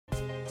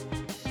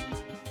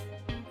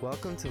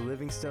Welcome to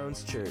Living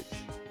Stones Church.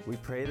 We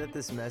pray that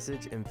this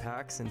message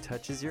impacts and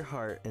touches your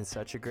heart in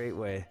such a great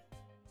way.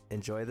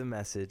 Enjoy the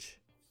message.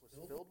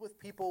 Filled with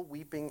people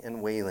weeping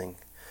and wailing.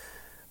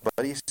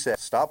 But he said,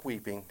 stop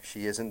weeping.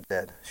 She isn't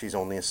dead. She's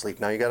only asleep.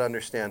 Now you got to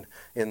understand,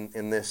 in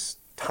this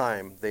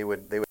time, they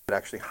would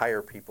actually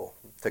hire people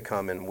to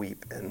come and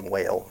weep and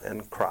wail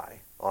and cry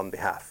on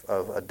behalf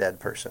of a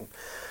dead person.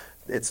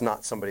 It's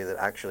not somebody that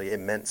actually, it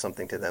meant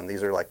something to them.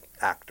 These are like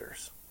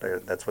actors.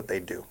 That's what they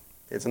do.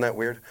 Isn't that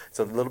weird? It's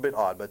a little bit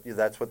odd, but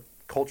that's what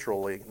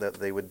culturally that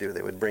they would do.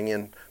 They would bring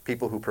in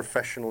people who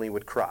professionally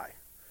would cry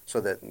so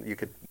that you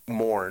could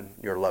mourn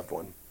your loved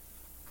one.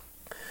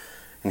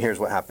 And here's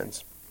what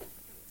happens.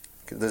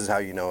 This is how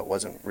you know it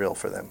wasn't real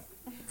for them.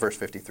 Verse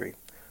 53.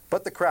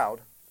 But the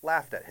crowd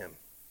laughed at him.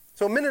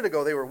 So a minute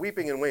ago they were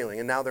weeping and wailing,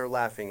 and now they're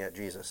laughing at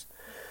Jesus.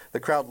 The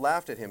crowd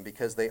laughed at him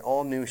because they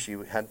all knew she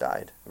had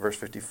died. Verse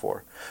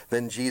 54.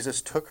 Then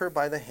Jesus took her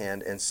by the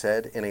hand and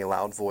said in a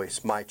loud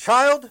voice, "My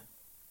child,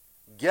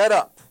 get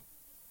up."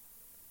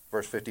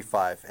 Verse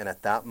 55. And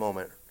at that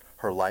moment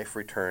her life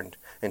returned,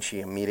 and she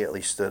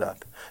immediately stood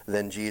up.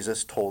 Then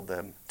Jesus told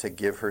them to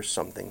give her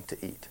something to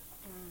eat.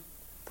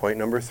 Point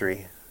number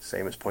 3,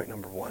 same as point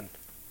number 1.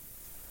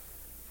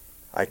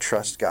 I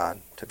trust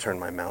God to turn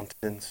my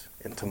mountains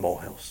into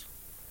molehills.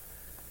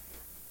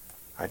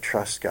 I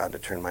trust God to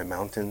turn my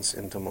mountains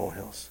into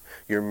molehills.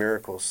 Your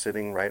miracle is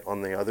sitting right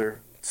on the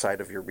other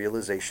side of your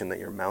realization that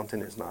your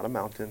mountain is not a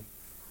mountain.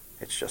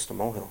 It's just a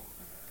molehill.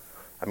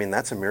 I mean,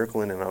 that's a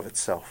miracle in and of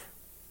itself.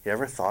 You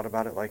ever thought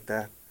about it like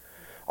that?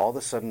 All of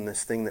a sudden,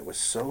 this thing that was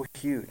so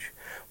huge,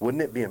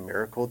 wouldn't it be a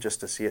miracle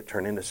just to see it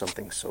turn into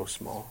something so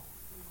small?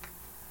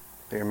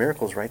 Your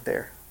miracle's right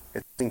there.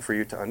 It's a thing for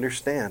you to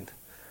understand.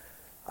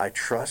 I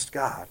trust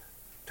God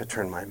to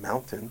turn my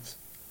mountains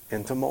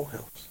into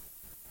molehills.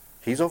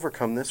 He's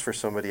overcome this for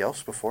somebody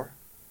else before,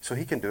 so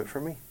he can do it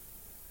for me.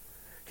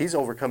 He's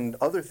overcome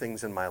other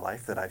things in my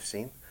life that I've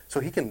seen,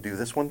 so he can do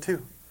this one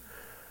too.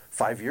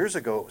 5 years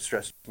ago, it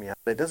stressed me out.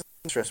 It doesn't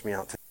stress me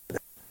out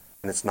today,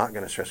 and it's not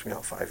going to stress me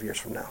out 5 years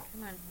from now.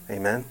 Amen?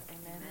 Amen?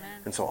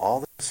 And so all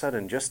of a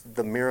sudden, just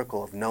the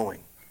miracle of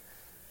knowing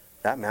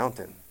that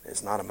mountain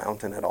is not a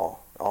mountain at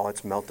all. Oh,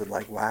 it's melted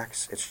like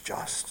wax. It's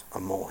just a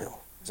molehill.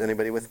 Is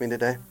anybody with me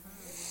today?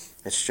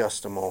 It's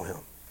just a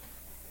molehill.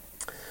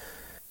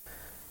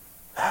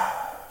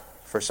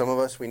 For some of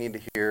us, we need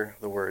to hear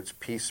the words,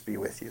 "Peace be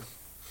with you."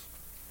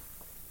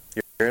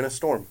 You're in a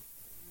storm,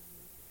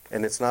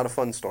 and it's not a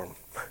fun storm.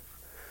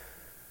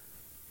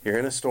 You're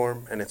in a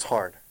storm, and it's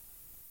hard.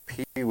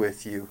 Peace be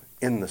with you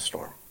in the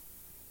storm.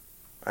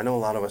 I know a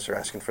lot of us are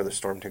asking for the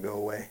storm to go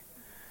away,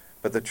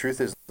 but the truth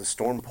is the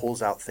storm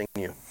pulls out things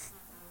in you.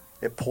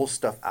 It pulls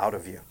stuff out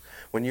of you.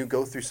 When you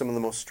go through some of the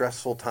most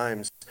stressful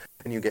times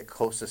and you get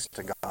closest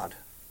to God.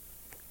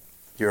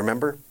 Do you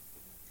remember?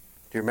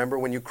 Do you remember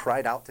when you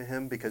cried out to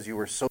him because you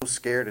were so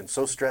scared and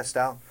so stressed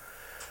out?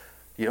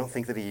 You don't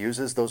think that he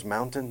uses those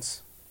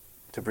mountains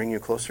to bring you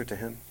closer to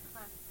him?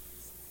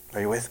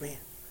 Are you with me?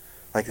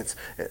 Like, it's,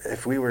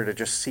 if we were to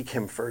just seek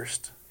him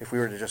first, if we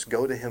were to just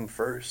go to him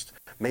first,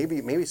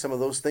 maybe some of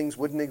those things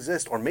wouldn't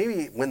exist. Or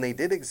maybe when they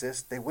did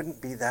exist, they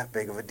wouldn't be that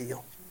big of a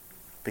deal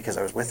because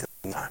I was with him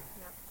all the time.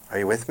 Are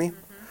you with me?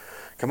 Mm-hmm.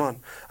 Come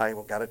on. I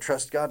got to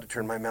trust God to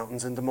turn my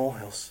mountains into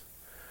molehills.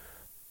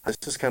 This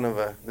is kind of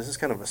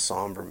a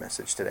somber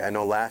message today. I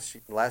know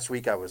last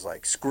week I was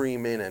like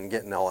screaming and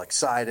getting all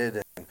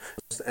excited,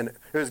 and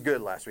it was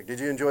good last week. Did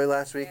you enjoy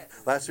last week?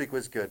 Yes. Last week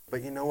was good.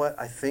 But you know what?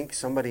 I think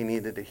somebody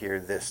needed to hear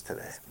this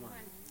today.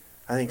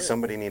 I think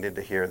somebody needed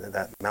to hear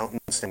that mountain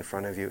in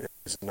front of you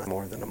is not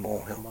more than a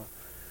molehill.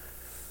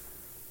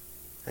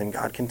 And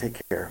God can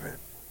take care of it,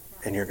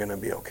 and you're going to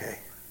be okay.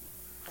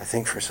 I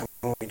think for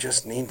someone, we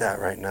just need that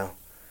right now.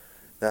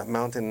 That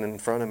mountain in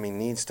front of me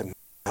needs to melt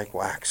like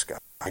wax, God.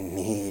 I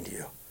need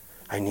you.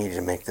 I need you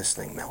to make this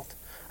thing melt.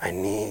 I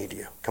need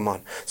you. Come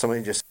on.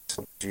 Somebody just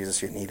said,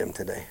 Jesus, you need him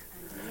today.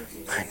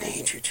 I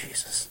need you,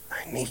 Jesus.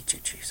 I need you,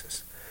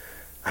 Jesus.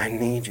 I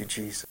need you,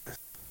 Jesus.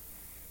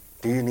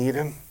 Do you need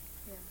him?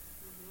 Yeah.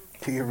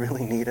 Mm-hmm. Do you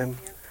really need him?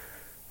 Yeah.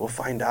 We'll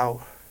find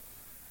out.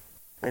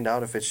 Find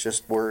out if it's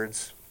just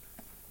words.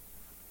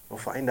 We'll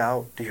find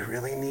out. Do you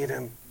really need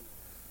him?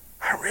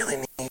 I really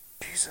need you,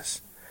 Jesus.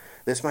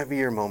 This might be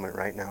your moment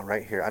right now,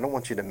 right here. I don't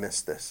want you to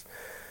miss this.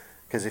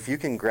 Because if you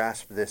can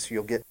grasp this,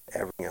 you'll get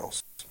everything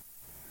else.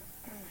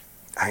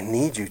 I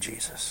need you,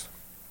 Jesus.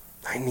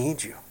 I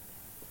need you.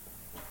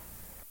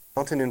 The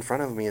mountain in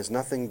front of me is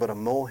nothing but a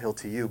molehill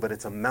to you, but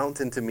it's a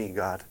mountain to me,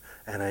 God.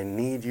 And I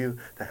need you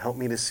to help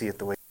me to see it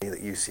the way that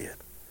you see it.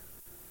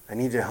 I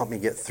need you to help me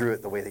get through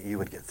it the way that you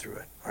would get through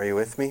it. Are you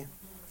with me?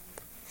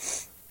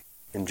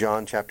 In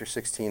John chapter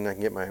 16, I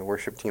can get my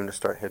worship team to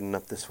start heading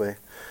up this way.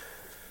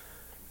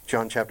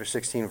 John chapter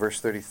 16, verse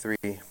 33.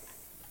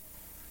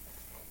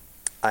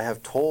 I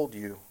have told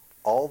you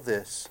all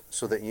this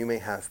so that you may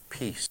have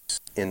peace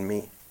in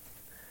me.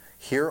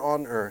 Here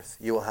on earth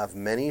you will have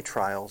many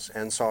trials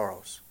and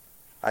sorrows.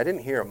 I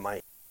didn't hear a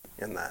might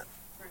in that.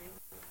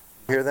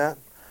 Hear that?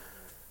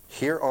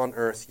 Here on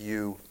earth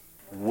you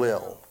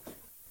will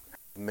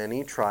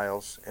many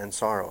trials and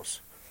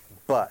sorrows.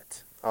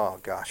 But, oh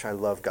gosh, I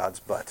love God's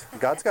but.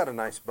 God's got a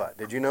nice butt.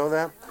 Did you know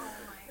that?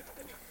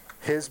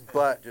 His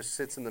butt just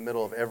sits in the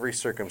middle of every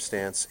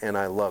circumstance, and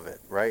I love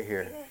it right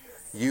here.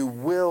 You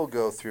will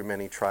go through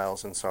many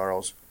trials and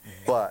sorrows,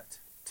 but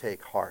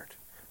take heart,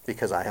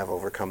 because I have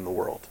overcome the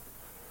world.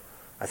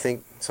 I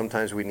think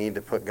sometimes we need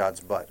to put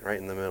God's butt right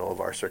in the middle of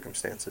our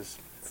circumstances.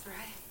 That's right.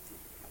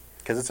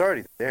 Because it's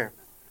already there.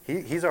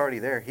 He's already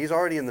there. He's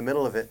already in the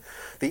middle of it.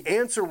 The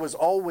answer was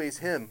always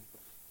Him.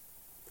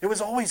 It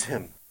was always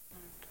Him.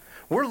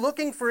 We're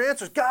looking for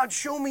answers. God,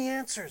 show me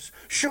answers.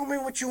 Show me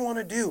what you want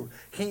to do.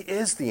 He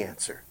is the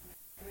answer.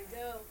 Here we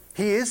go.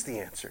 He is the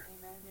answer.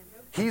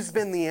 Amen. He's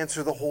been the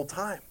answer the whole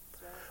time.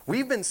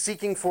 We've been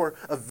seeking for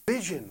a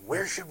vision.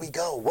 Where should we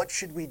go? What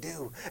should we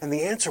do? And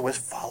the answer was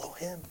follow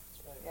Him.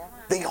 Yeah.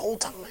 The whole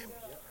time.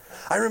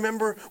 I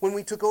remember when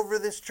we took over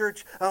this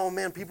church, oh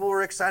man, people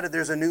were excited.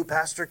 There's a new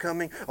pastor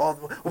coming. Oh,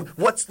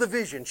 what's the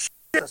vision?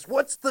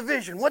 What's the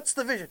vision? What's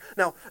the vision?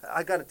 Now,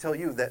 I got to tell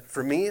you that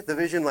for me, the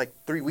vision like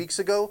 3 weeks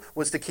ago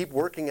was to keep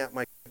working at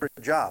my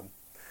job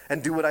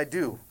and do what I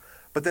do.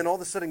 But then all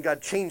of a sudden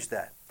God changed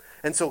that.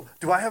 And so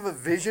do I have a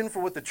vision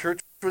for what the church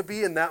would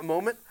be in that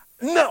moment?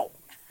 No.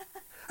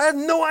 I had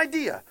no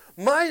idea.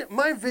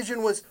 My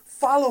vision was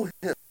follow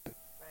Him.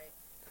 Right.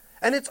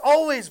 And it's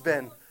always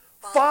been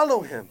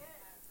follow Him.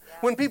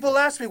 When people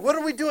ask me, what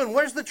are we doing?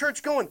 Where's the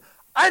church going?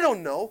 I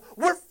don't know.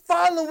 We're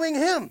following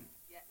Him.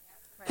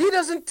 He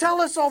doesn't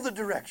tell us all the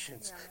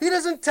directions. He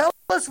doesn't tell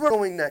us where we're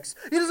going next.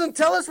 He doesn't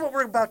tell us what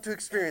we're about to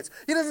experience.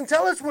 He doesn't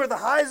tell us where the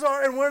highs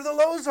are and where the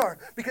lows are.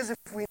 Because if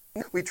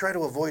we try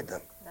to avoid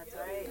them. That's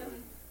right.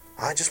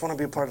 I just want to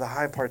be a part of the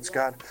high parts,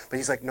 God. But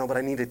He's like, no, but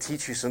I need to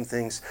teach you some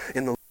things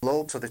in the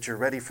low so that you're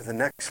ready for the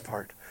next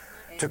part.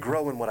 To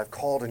grow in what I've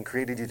called and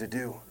created you to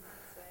do.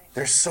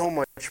 There's so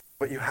much,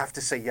 but you have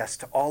to say yes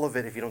to all of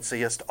it. If you don't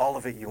say yes to all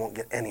of it, you won't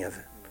get any of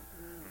it.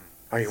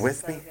 Are you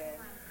with me?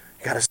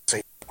 You got to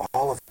say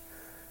all of it.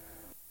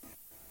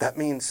 That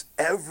means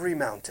every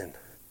mountain,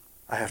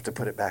 I have to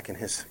put it back in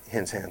His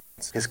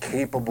hands, His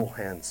capable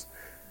hands.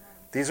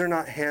 These are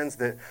not hands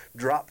that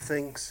drop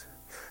things.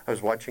 I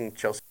was watching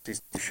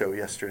Chelsea's show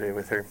yesterday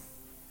with her,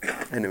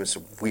 and it was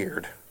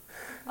weird.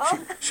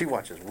 She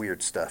watches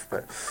weird stuff,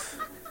 but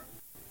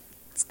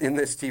in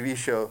this TV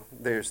show,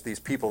 there's these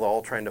people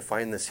all trying to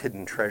find this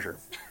hidden treasure.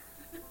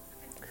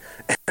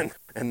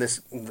 And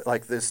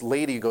this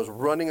lady goes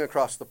running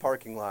across the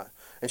parking lot,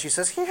 and she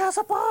says, he has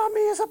a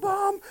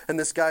bomb. And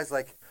this guy's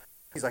like,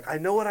 he's like, I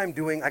know what I'm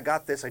doing. I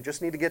got this. I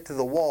just need to get to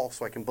the wall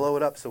so I can blow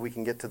it up so we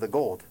can get to the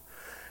gold.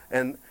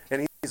 And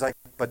he's like,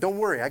 but don't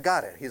worry, I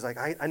got it. He's like,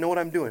 I know what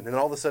I'm doing. And then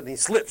all of a sudden he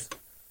slips.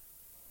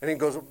 And he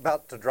goes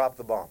about to drop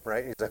the bomb,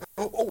 right? He's like,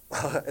 oh.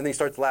 And then he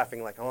starts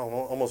laughing like, oh, I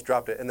almost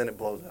dropped it. And then it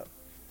blows up.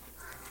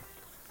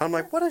 I'm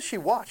like, what does she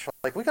watch?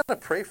 Like, we got to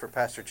pray for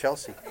Pastor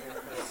Chelsea.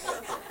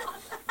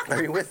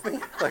 Are you with me?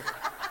 Like,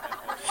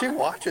 she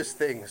watches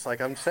things.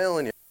 Like, I'm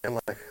telling you.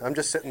 I'm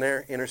just sitting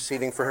there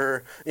interceding for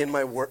her in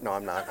my work. No,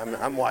 I'm not.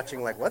 I'm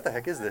watching like, what the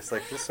heck is this?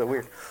 Like, this is so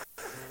weird.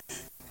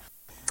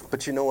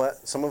 But you know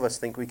what? Some of us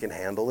think we can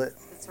handle it.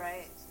 That's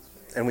right.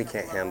 And we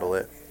can't handle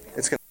it.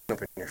 It's going to blow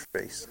up in your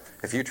face.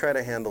 If you try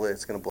to handle it,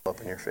 it's going to blow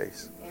up in your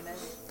face. Amen.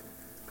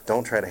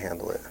 Don't try to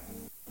handle it.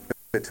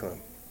 Give it to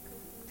Him.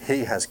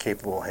 He has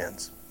capable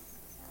hands.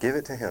 Give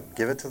it to Him.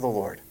 Give it to the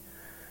Lord.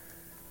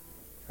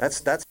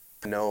 That's how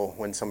you know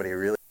when somebody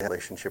really has a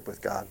relationship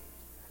with God.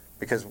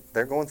 Because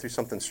they're going through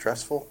something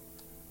stressful,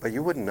 but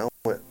you wouldn't know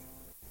it.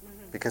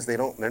 Because they're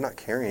not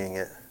carrying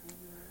it.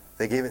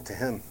 They gave it to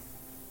Him.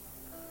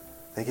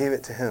 They gave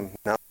it to Him.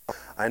 Now,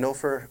 I know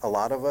for a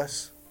lot of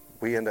us,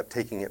 we end up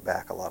taking it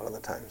back a lot of the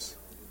times.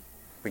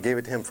 We gave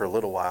it to Him for a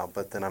little while,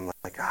 but then I'm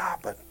like,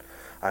 but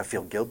I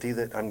feel guilty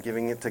that I'm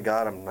giving it to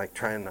God. I'm like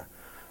trying to,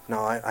 no,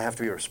 I have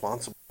to be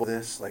responsible for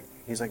this. Like,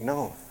 He's like,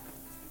 no,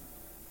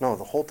 the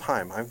whole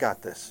time, I've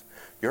got this.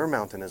 Your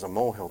mountain is a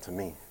molehill to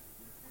me.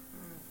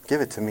 Give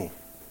it to me.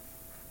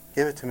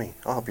 Give it to me.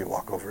 I'll help you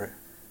walk over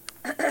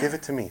it. Give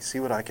it to me. See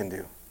what I can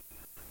do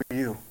for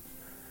you.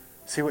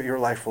 See what your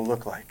life will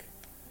look like.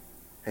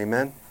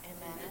 Amen?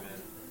 Amen.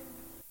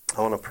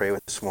 I want to pray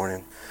with this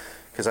morning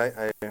because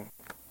I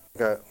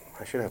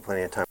should have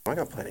plenty of time. I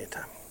got plenty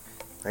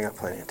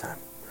of time.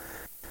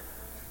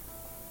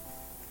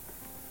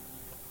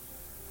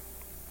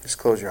 Just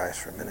close your eyes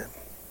for a minute.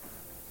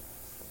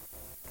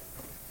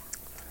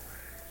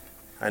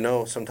 I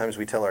know sometimes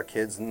we tell our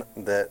kids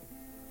that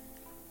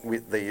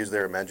they use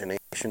their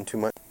imagination too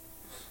much.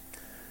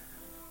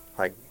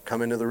 Like,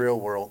 come into the real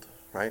world,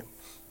 right?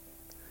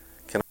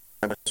 Can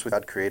I be honest with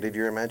God created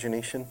your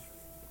imagination?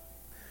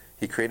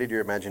 He created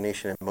your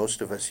imagination, and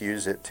most of us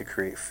use it to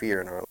create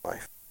fear in our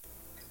life.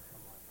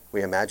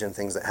 We imagine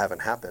things that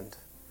haven't happened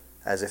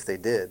as if they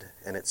did,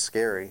 and it's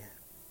scary.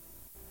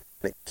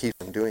 And it keeps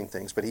from doing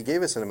things. But He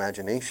gave us an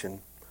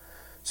imagination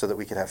so that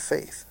we could have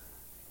faith,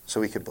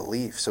 so we could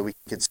believe, so we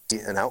could see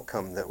an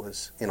outcome that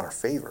was in our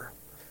favor.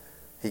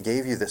 He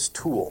gave you this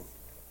tool.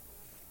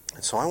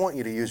 And so I want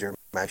you to use your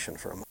imagination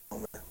for a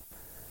moment.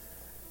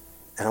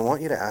 And I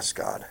want you to ask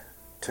God,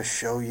 to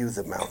show you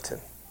the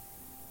mountain.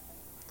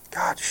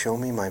 God, show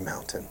me my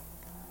mountain.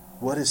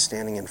 What is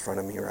standing in front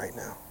of me right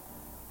now?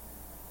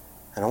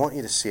 And I want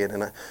you to see it.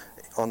 And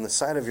on the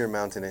side of your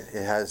mountain, it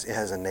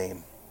has a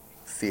name,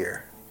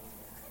 fear.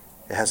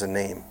 It has a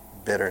name,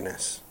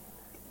 bitterness.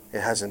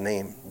 It has a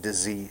name,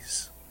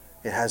 disease.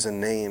 It has a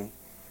name.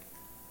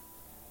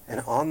 And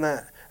on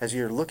that, as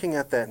you're looking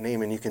at that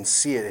name and you can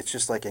see it, it's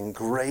just like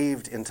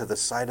engraved into the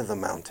side of the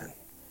mountain.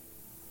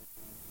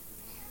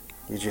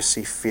 You just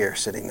see fear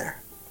sitting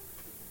there.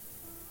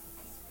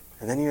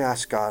 And then you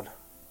ask God,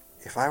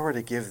 if I were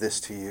to give this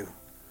to you,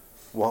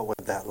 what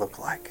would that look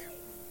like?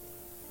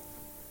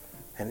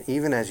 And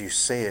even as you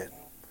say it,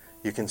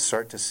 you can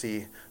start to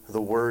see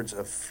the words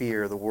of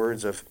fear, the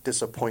words of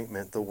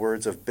disappointment, the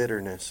words of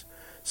bitterness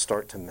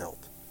start to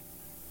melt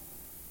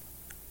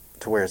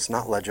to where it's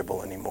not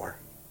legible anymore.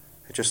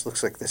 It just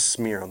looks like this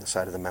smear on the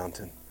side of the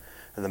mountain.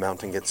 And the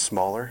mountain gets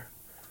smaller,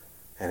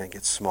 and it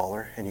gets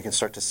smaller, and you can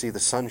start to see the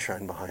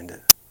sunshine behind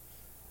it.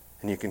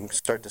 And you can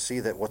start to see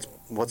that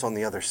what's on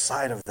the other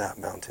side of that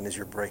mountain is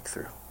your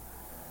breakthrough.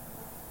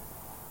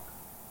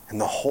 And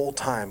the whole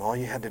time, all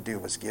you had to do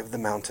was give the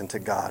mountain to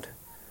God,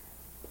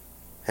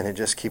 and it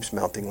just keeps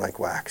melting like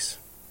wax.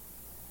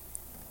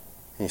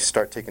 And you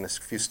start taking a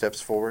few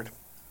steps forward.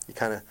 You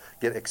kind of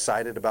get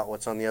excited about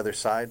what's on the other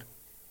side.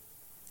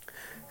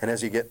 And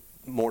as you get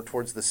more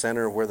towards the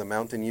center of where the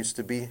mountain used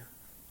to be,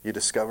 you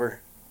discover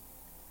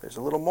there's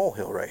a little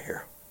molehill right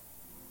here.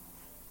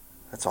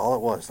 That's all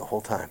it was the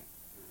whole time.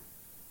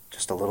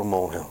 Just a little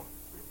molehill.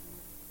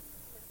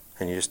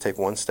 And you just take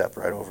one step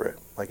right over it,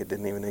 like it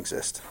didn't even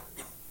exist,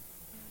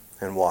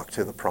 and walk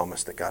to the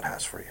promise that God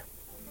has for you.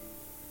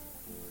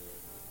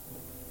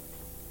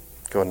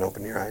 Go ahead and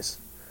open your eyes.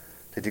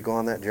 Did you go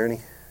on that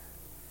journey?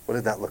 What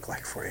did that look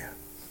like for you?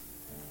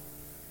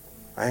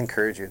 I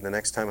encourage you, the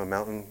next time a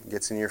mountain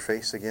gets in your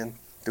face again,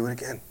 do it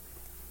again.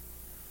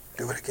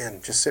 Do it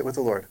again. Just sit with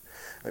the Lord.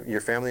 Your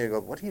family will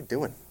go, what are you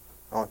doing?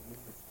 Oh,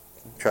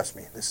 trust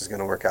me, this is going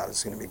to work out.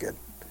 It's going to be good.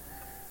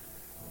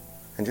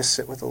 And just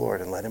sit with the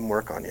Lord and let Him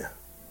work on you.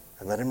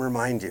 And let Him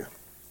remind you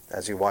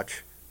as you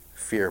watch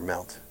fear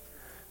melt,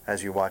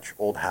 as you watch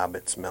old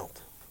habits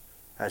melt,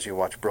 as you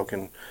watch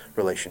broken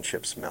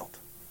relationships melt.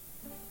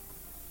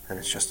 And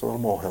it's just a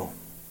little molehill.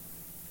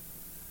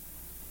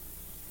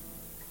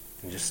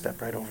 And just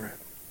step right over it.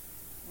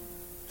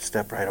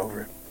 Step right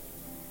over it.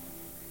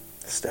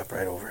 Step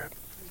right over it.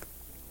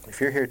 If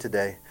you're here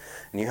today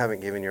and you haven't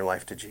given your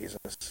life to Jesus,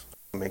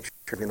 make sure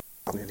you have an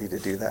opportunity to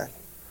do that.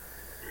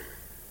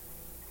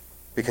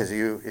 Because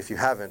if you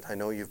haven't, I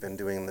know you've been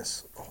doing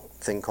this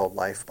thing called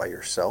life by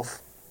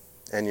yourself,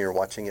 and you're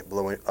watching it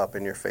blow up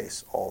in your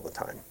face all the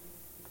time.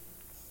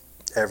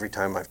 Every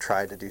time I've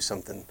tried to do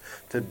something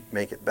to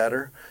make it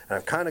better, and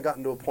I've kind of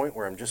gotten to a point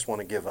where I just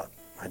want to give up.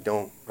 I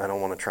don't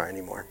want to try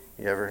anymore.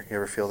 You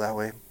ever feel that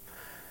way?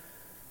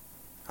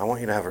 I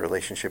want you to have a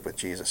relationship with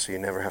Jesus so you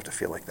never have to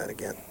feel like that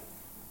again.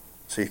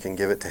 So you can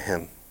give it to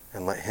Him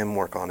and let Him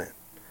work on it.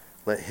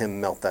 Let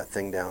Him melt that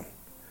thing down.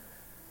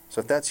 So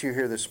if that's you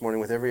here this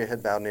morning with every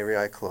head bowed and every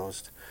eye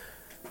closed,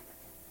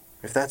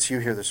 if that's you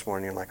here this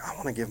morning, you're like, I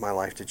want to give my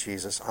life to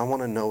Jesus. I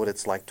want to know what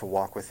it's like to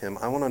walk with Him.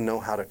 I want to know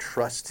how to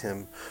trust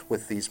Him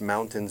with these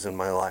mountains in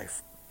my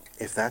life.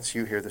 If that's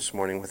you here this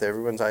morning with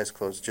everyone's eyes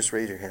closed, just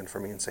raise your hand for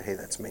me and say, hey,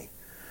 that's me.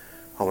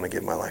 I want to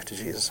give my life to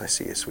Jesus. I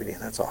see you, sweetie.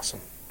 That's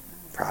awesome.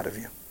 Proud of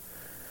you.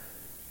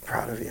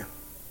 Proud of you.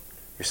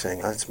 You're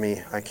saying, that's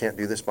me. I can't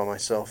do this by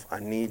myself. I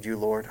need you,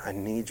 Lord. I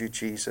need you,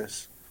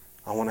 Jesus.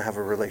 I want to have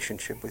a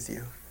relationship with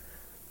you.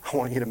 I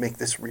want you to make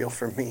this real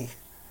for me.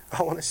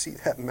 I want to see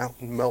that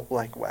mountain melt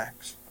like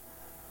wax.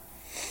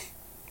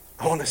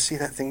 I want to see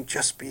that thing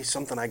just be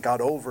something I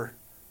got over,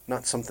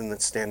 not something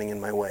that's standing in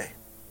my way.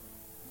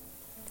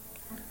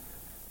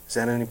 Is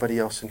that anybody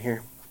else in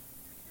here?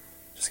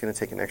 Just going to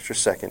take an extra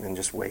second and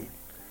just wait.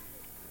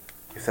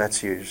 If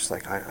that's you, you're just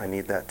like, I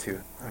need that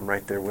too. I'm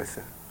right there with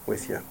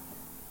you.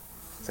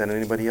 Is that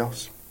anybody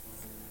else?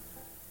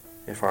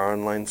 If our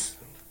online's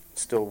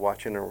still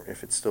watching or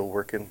if it's still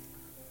working,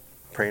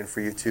 praying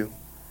for you too.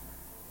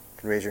 You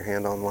can raise your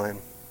hand online.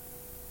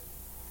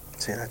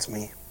 Say, that's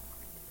me.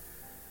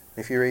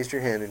 If you raised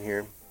your hand in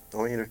here, I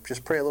want you to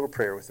just pray a little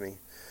prayer with me.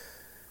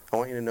 I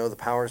want you to know the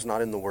power is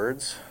not in the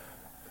words.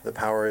 The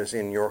power is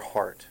in your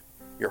heart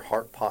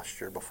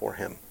posture before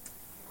Him.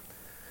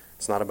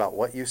 It's not about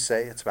what you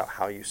say, it's about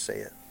how you say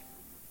it.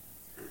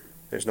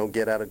 There's no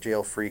get out of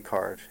jail free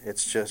card.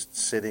 It's just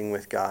sitting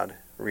with God,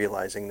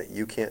 realizing that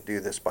you can't do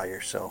this by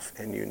yourself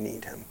and you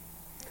need Him.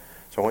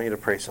 So I want you to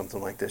pray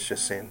something like this,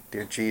 just saying,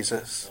 Dear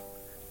Jesus,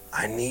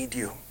 I need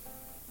you.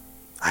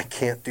 I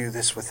can't do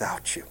this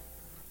without you.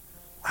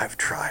 I've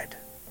tried.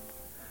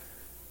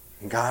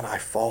 And God, I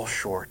fall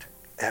short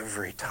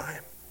every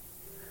time.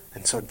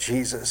 And so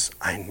Jesus,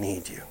 I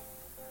need you.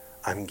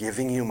 I'm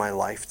giving you my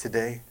life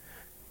today,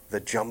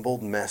 the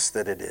jumbled mess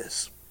that it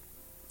is.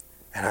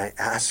 And I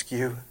ask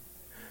you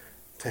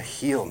to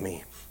heal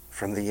me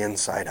from the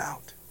inside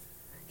out.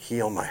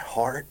 Heal my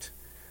heart,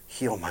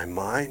 heal my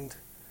mind,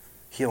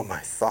 heal my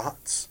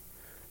thoughts.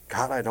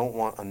 God, I don't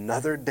want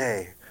another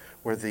day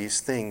where these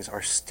things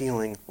are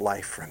stealing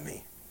life from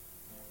me.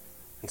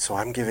 And so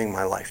I'm giving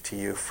my life to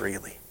you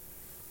freely.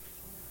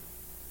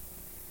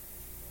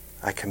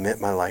 I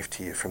commit my life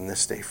to you from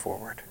this day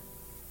forward.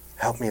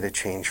 Help me to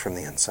change from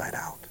the inside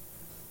out.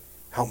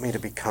 Help me to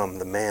become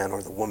the man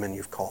or the woman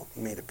you've called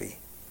me to be.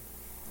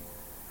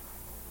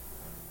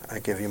 I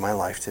give you my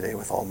life today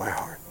with all my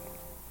heart.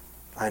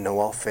 I know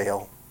I'll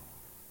fail.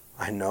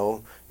 I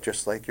know,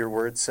 just like your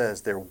word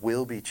says, there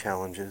will be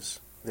challenges.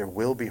 There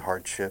will be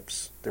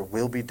hardships. There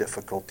will be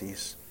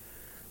difficulties.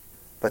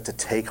 But to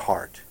take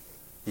heart,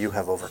 you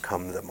have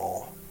overcome them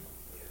all.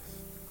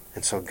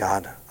 And so,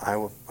 God,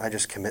 I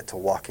just commit to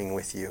walking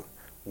with you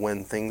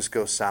when things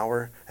go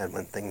sour and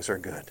when things are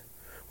good,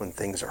 when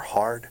things are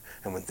hard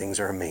and when things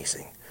are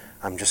amazing.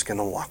 I'm just going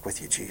to walk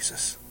with you,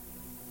 Jesus.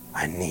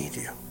 I need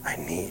you. I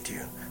need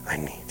you. I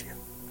need you.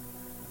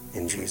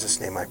 In Jesus'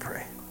 name I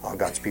pray. All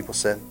God's people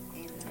said,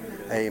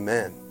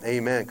 amen.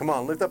 Amen. Come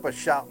on, lift up a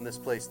shout in this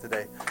place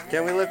today.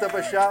 Can we lift up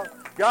a shout?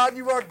 God,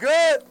 you are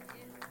good.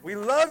 We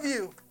love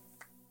you.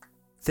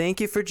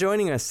 Thank you for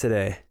joining us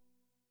today.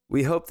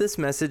 We hope this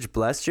message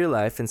blessed your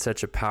life in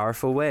such a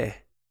powerful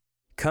way.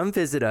 Come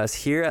visit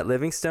us here at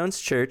Living Stones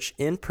Church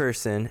in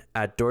person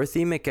at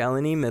Dorothy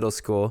McElhenney Middle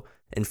School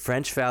in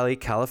French Valley,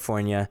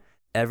 California,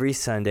 every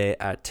Sunday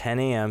at 10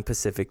 a.m.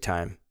 Pacific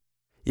Time.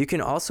 You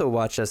can also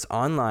watch us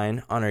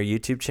online on our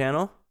YouTube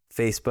channel,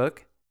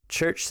 Facebook,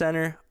 Church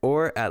Center,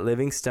 or at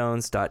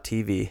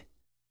livingstones.tv.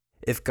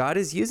 If God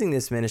is using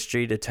this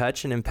ministry to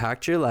touch and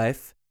impact your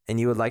life, and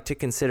you would like to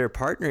consider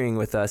partnering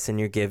with us in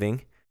your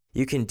giving,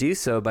 you can do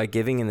so by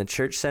giving in the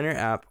Church Center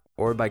app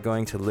or by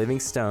going to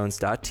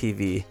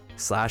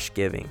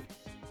livingstones.tv/giving.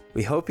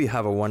 We hope you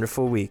have a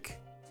wonderful week.